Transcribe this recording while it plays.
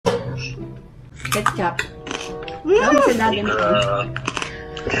Ketchup. Ano si daddy mo?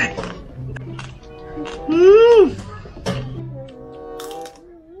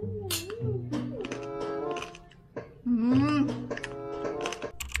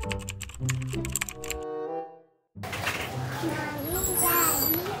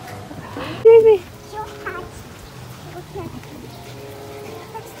 Baby.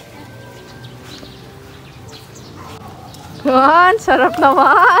 Yan, sarap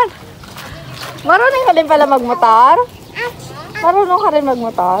naman. Marunong ka din pala magmotor? Marunong ka rin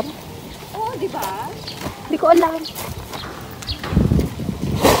magmotor? Oo, di ba? Hindi ko alam.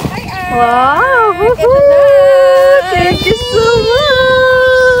 Wow! Ito na! Thank you so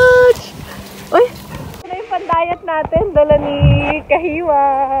much! Uy! Ito yung pandayat natin. Dala ni Kahiwa.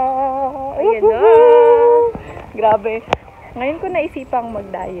 Ayan na! Grabe. Ngayon ko naisipang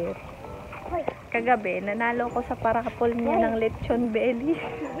mag-diet. Kagabi, nanalo ko sa parakapol niya ng lechon belly.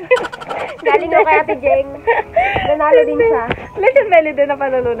 Galing ko kay Ate Jeng. Nanalo din siya. Lechon belly din na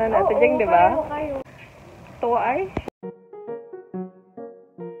panalunan natin, Jeng, di ba? Tuwa ay.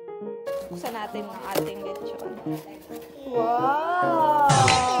 Buksan natin ang ating lechon. Wow!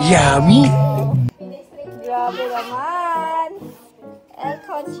 Yummy! Grabe naman! El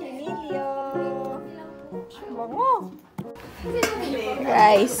Conchinillo! Bango!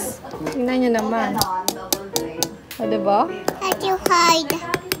 Guys, tingnan nyo naman. O, diba? Let you hide.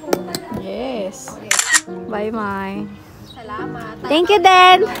 Yes. Bye, Mai. Salamat. Thank you,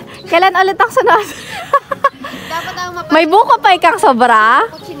 Den. Kailan ulit ang sunod? Dapat ang May buko pa ikang sobra?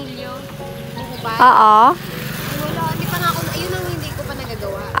 mapakutsinilyo. Buko ba? Oo. Wala, hindi pa nga ako, ayun ang hindi ko pa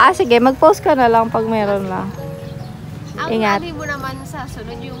nagagawa. Ah, sige. Mag-post ka na lang pag meron na. Ang Ingat. ano mo naman sa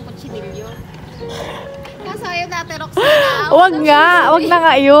sunod yung kutsinilyo. Kaso ayaw natin, Roxana. Wag nga. Wag na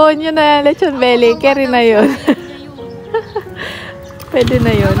nga yun. Yun na lechon belly. Carry na yun. Pwede na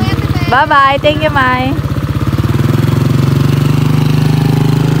yun. Bye-bye. Thank you, Mai.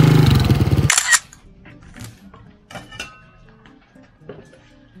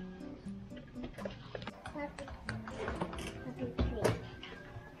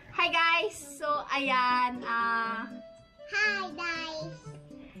 Hi guys! So, ayan. Hi, guys.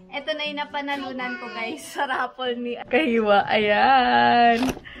 Ito na yung napanalunan ko guys sa raffle ni Kahiwa. Ayan.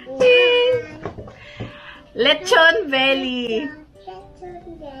 Lechon belly.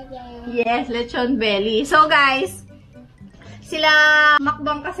 Yes, lechon belly. So guys, sila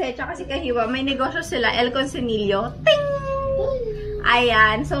Makbang kasi, tsaka si Kahiwa, may negosyo sila, El Conchinillo. Ting!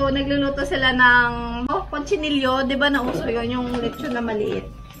 Ayan. So, nagluluto sila ng conchinillo. Diba nauso yun, yung lechon na maliit.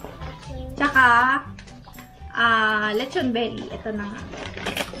 Tsaka, lechon belly. Ito na nga.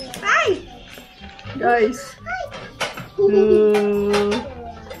 Ay! Guys.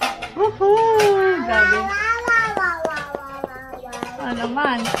 Grabe. Ano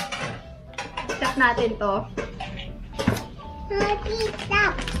naman? Check natin to.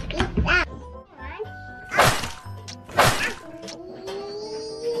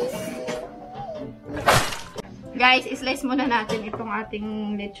 Guys, islice muna natin itong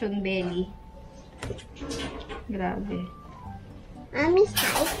ating lechon belly. Grabe. Mami,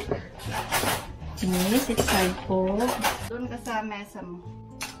 side. Yes, it's hard po. Doon ka sa mesa mo.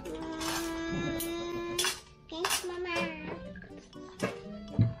 Thanks, Mama.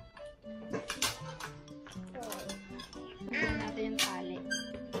 Tignan natin yung tali.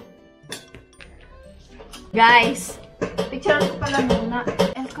 Guys, picture ko pala muna.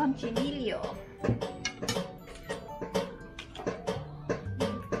 El Conchinillo.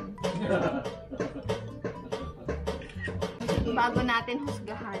 Bago natin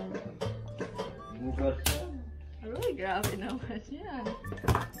husgahan. Ay, grabe naman yan.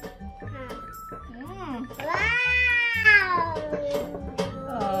 Wow!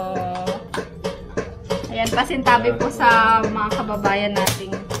 Oh. Ayan, pasintabi po sa mga kababayan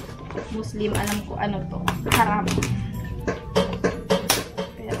nating Muslim. Alam ko ano to. Haram.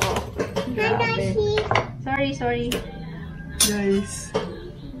 Pero, grabe. Sorry. Guys.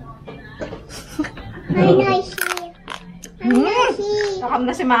 Hi, Nashi. Nakam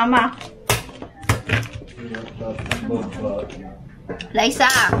na si Mama. Liza,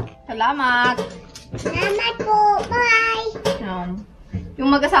 salamat. Salamat po. Bye. Yung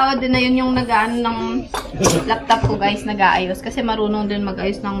mag-asawa din na yun yung nag-ano ng laptop ko guys, nag-aayos. Kasi marunong din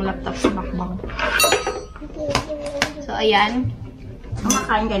mag-ayos ng laptop si Makbang. So, ayan.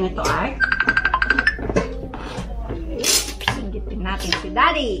 Kumakain ganito ay. Singgitin natin si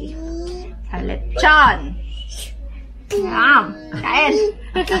Daddy. Sa lechon. Kain.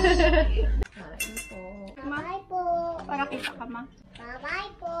 Bye po. Para kita ka, Ma.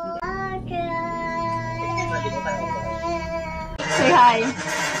 Bye po. Say hi.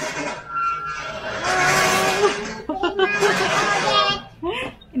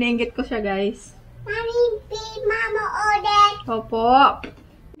 Iniinggit ko siya, guys. Mami, big mama ordered. Opo.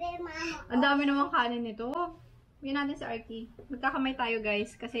 Big mama. Ang dami namang kanin nito. Bigyan natin si Arky. Magkakamay tayo,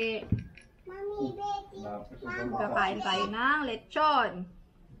 guys. Kasi Mami, baby. Mama kakain tayo ng lechon.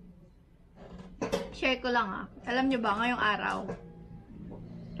 Share ko lang ah. Alam nyo ba, ngayong araw,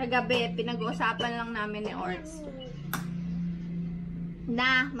 kagabi, pinag-uusapan lang namin ni Orts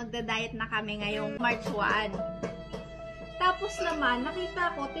na magda-diet na kami ngayong March 1. Tapos naman,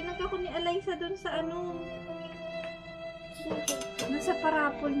 nakita ko, tinagka ko ni Eliza dun sa ano, nasa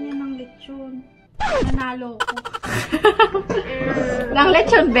parapol niya ng lechon. Nanalo ko. Ng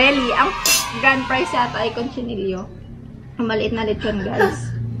lechon belly. Ang grand prize yata ay conchinillo. Ang maliit na lechon,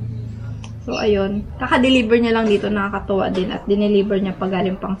 guys. So, ayun. Kaka-deliver niya lang dito. Nakakatuwa din. At dineliver niya pa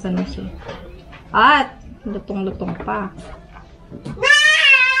galing pang San Jose. At, lutong-lutong pa.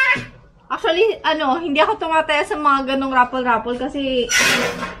 Actually, hindi ako tumataya sa mga ganong raffle-raffle kasi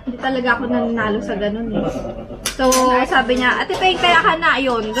hindi talaga ako nananalo sa ganon eh. So, sabi niya, Ate Peng, taya ka na.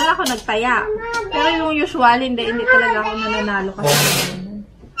 Ayun, doon ako nagtaya. Pero yung usual, hindi talaga ako nananalo kasi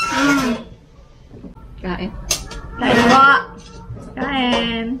ganon. Kain. Kain po.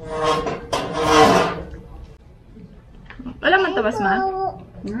 Kain. Wala man tabas, ma?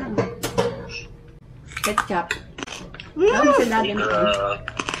 Ketchup. Ano si daddy nito?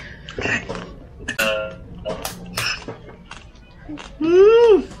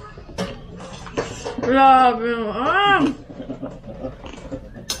 Grabe.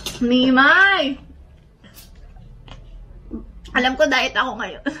 Mimay. Alam ko diet ako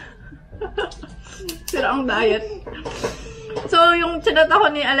ngayon. Sira ang diet. So, yung chinat ako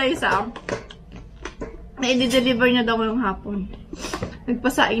ni Eliza, na i-deliver niya daw ngayong hapon.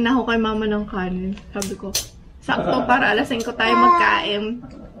 Nagpasaing na ako kay mama ng kanin. Sabi ko, sakto para alas 5 tayo magkain.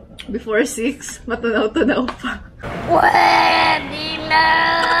 Before 6, matunaw-tunaw pa. Pwede na!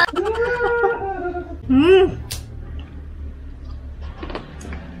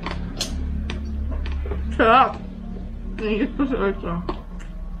 Sarap. Nangit ko sa orto.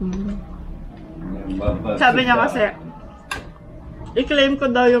 Sabi niya kasi, i-claim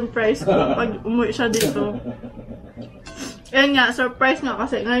ko daw yung price ko pag umuwi siya dito. Yan nga, surprise nga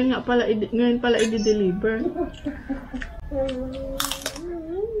kasi ngayon pala i-deliver.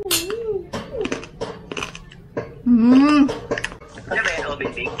 Ano ba yan,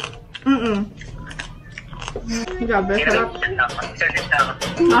 OBC? Grabe, sarap. Service na ako.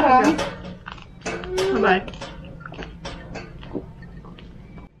 Okay. Bye-bye.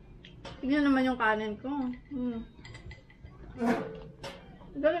 Tignan naman yung kanin ko.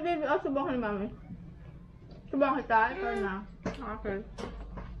 Dali, baby. Subang ka ni mami. Subang kita. Ito na. Okay.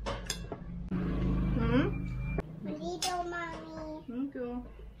 Dito, mami. Thank you.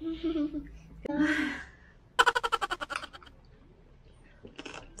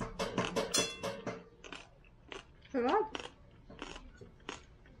 Sarap.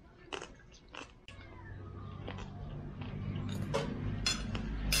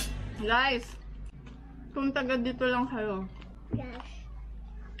 Guys, kung taga dito lang kayo, Yes.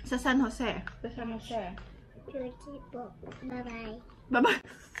 sa San Jose. Sa San Jose. Cutie po. Bye-bye. Bye-bye.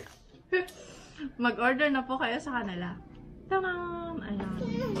 Mag-order na po kayo sa kanila. Tadam! Ayan.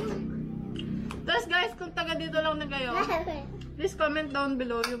 Tapos guys, kung taga dito lang na kayo, please comment down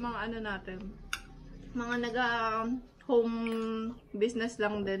below yung mga ano natin. Mga home business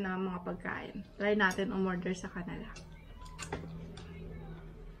lang din na mga pagkain. Try natin umorder sa kanila.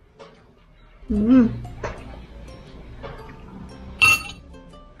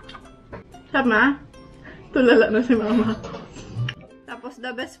 Tama? Tulala na si mama. Tapos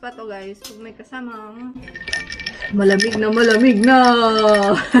the best pa to guys, kung may kasamang malamig na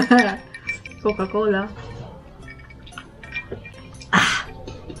Coca-Cola.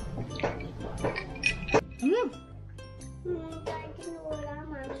 Wala,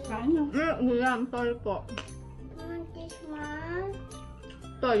 mami. Ano? Ulam, sorry po. Mantis, ma.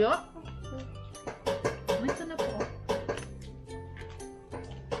 Toyo? Ito na po.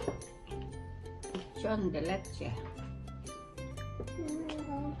 Lechon de leche.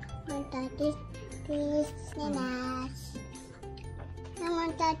 Mantatis, nenas.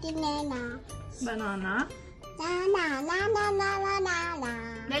 Mantatis, nenas. Banana? Na.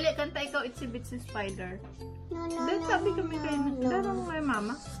 Dali, kanta ikaw, Itsy Bitsy Spider. No. Then sabi kami kayo, dara mo kay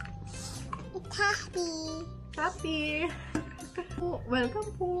mama. It's happy. Happy! Welcome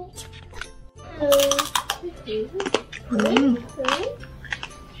po!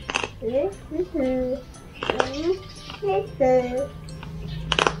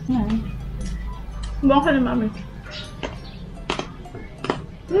 Buwan ka na mami.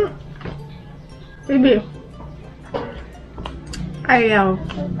 Baby. Ayaw.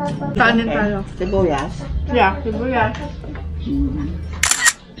 Kanin tayo. Sibuyas. Yeah, sibuyas.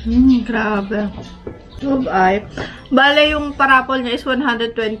 Grabe. Ay. Bale, yung parapol niya is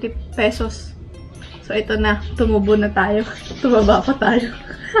 120 pesos. So, ito na. Tumubo na tayo. Tumaba pa tayo.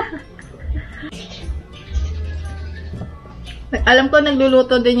 Alam ko,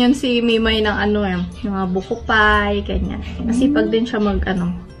 nagluluto din yun si Mimay ng ano eh. Yung mga buko pie, ganyan. Masipag din siya mag,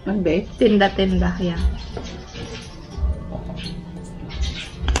 ano, tinda-tinda. Yeah.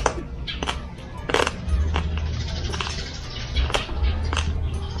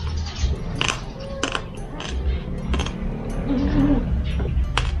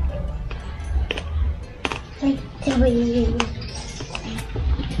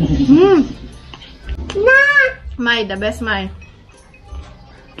 May, the best May.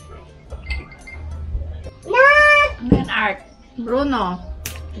 Ano art? Bruno.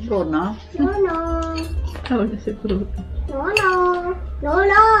 Bruno? No. Tawag na si Bruno. No.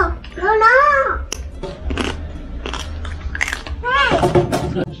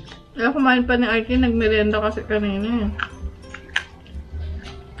 Kaya kumain pa ni Arky, nagmerienda kasi kanina eh.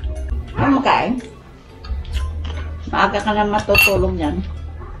 Ano kain? Maaga ka na matutulog yan.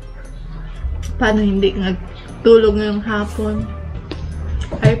 Paano hindi nagtulog ngayong hapon?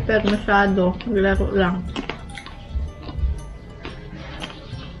 Hyper masyado. Maglaro lang.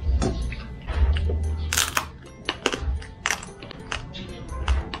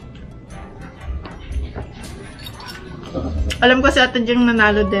 Alam ko si Ate Jeng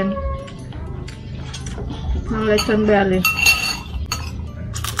nanalo din. Ng lechon belly.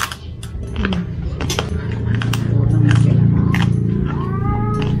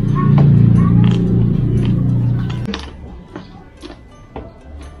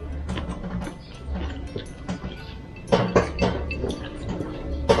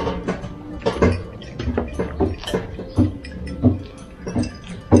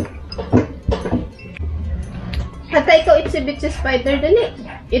 Hata ikaw, itsy-bitsy spider, dali.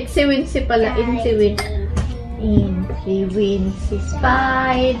 Itsy-winsy pala, insy-winsy. Insy-winsy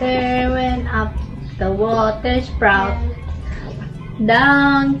spider went up the water sprout.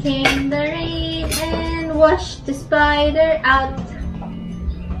 Down came the rain and washed the spider out.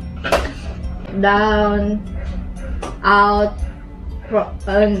 Down, out,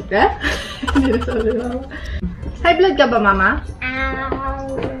 high blood ka ba, Mama?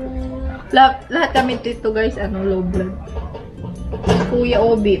 Lahat kami dito guys, low blood. Kuya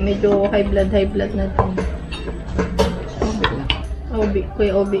Obi, medyo high blood na din.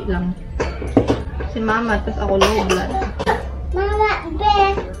 Kuya Obi lang. Si Mama, tapos ako low blood. Mama,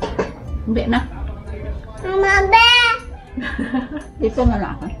 be. Hindi na. Mama, be. Dito na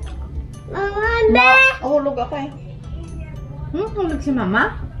lang ako. Mama, be. Hulog ako eh. Hulog si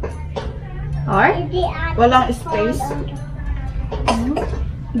Mama? Or? Walang space.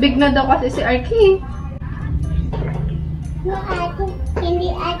 Big na daw kasi si Arky. No, ate.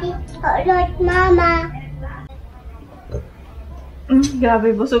 Hindi ate. Lord, Mama.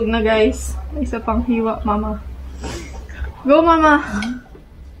 Grabe, busog na guys. Isa pang hiwa, Mama. Go, Mama!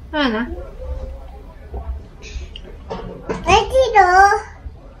 Ano na? Ay, dito.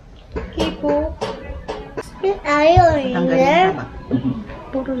 Kipo. Ayaw Tanggalin dinner. ka ba?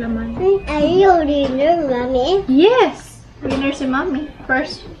 Puro laman. Ayaw dinner, Mami. Yes! Winner si Mami.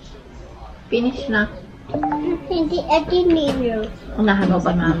 First. Finish na. Hindi ate dinner. Unahan mo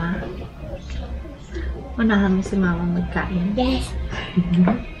si Mama. Unahan mo si Mama magkain. Yes.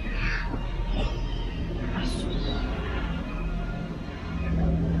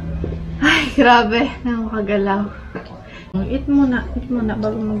 Ay, grabe. Nakakagalaw. Eat muna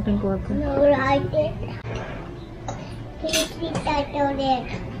bago mag-drink water. No, like it. Kita ulit.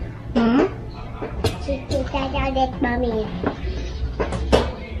 Kita ulit, Mami.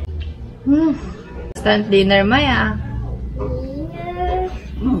 Instant dinner, Maya. Dinner.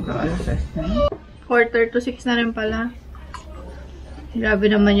 4:36 na rin pala.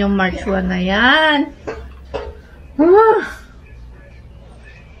 Grabe naman yung March 1 na yan.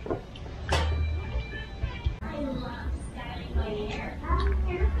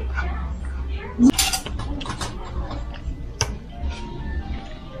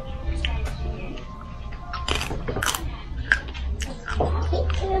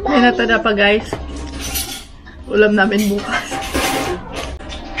 May natada pa guys. Ulam namin bukas.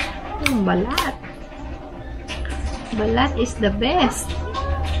 Balat. Balat is the best.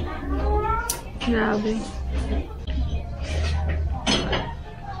 Grabe.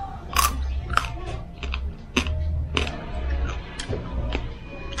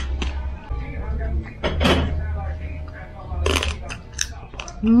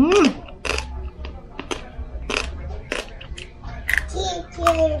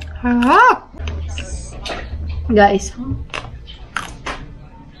 Harap! Guys.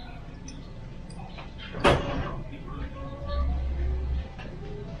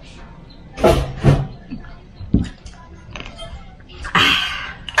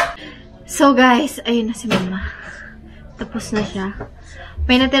 So guys, ayun na si Mama. Tapos na siya.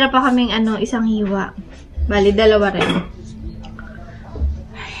 May natira pa kaming isang hiwa. Bali, dalawa rin.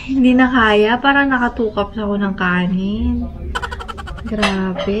 Hindi na kaya. Parang nakatukap ako ng kanin.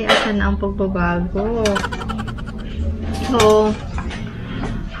 Grabe. Asan na ang pagbabago? So,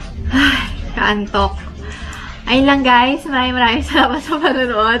 kaantok. Ayun lang guys. Maraming salamat sa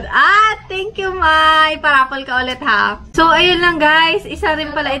panonood. At thank you, Mai. Parapol ka ulit ha. So, ayun lang guys. Isa rin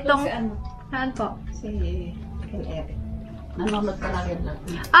pala itong... Saan po? Si Eric. Nanonood ka lang lang.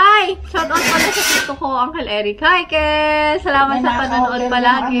 Ay! Shoutout pala sa tito ko, Uncle Eric. Hi, Kel! Salamat sa panonood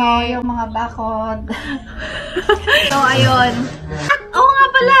palagi. Yung mga bakod. So, ayun. Oo nga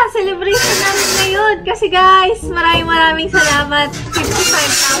pala, celebration namin ngayon. Kasi guys, maraming salamat.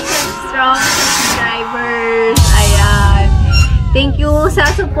 55,000 strong subscribers. Ayan. Thank you sa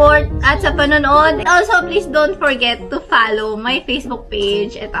support at sa panonood. Also, please don't forget to follow my Facebook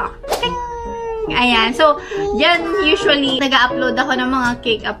page. Ito. Ayan. So, dyan usually nag-upload ako ng mga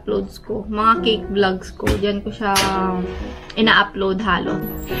cake uploads ko. Mga cake vlogs ko. Dyan ko siya ina-upload halo.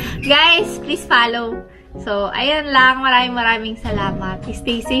 Guys, please follow. So, ayan lang. Maraming salamat.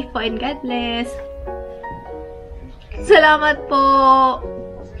 Stay safe po and God bless. Salamat po.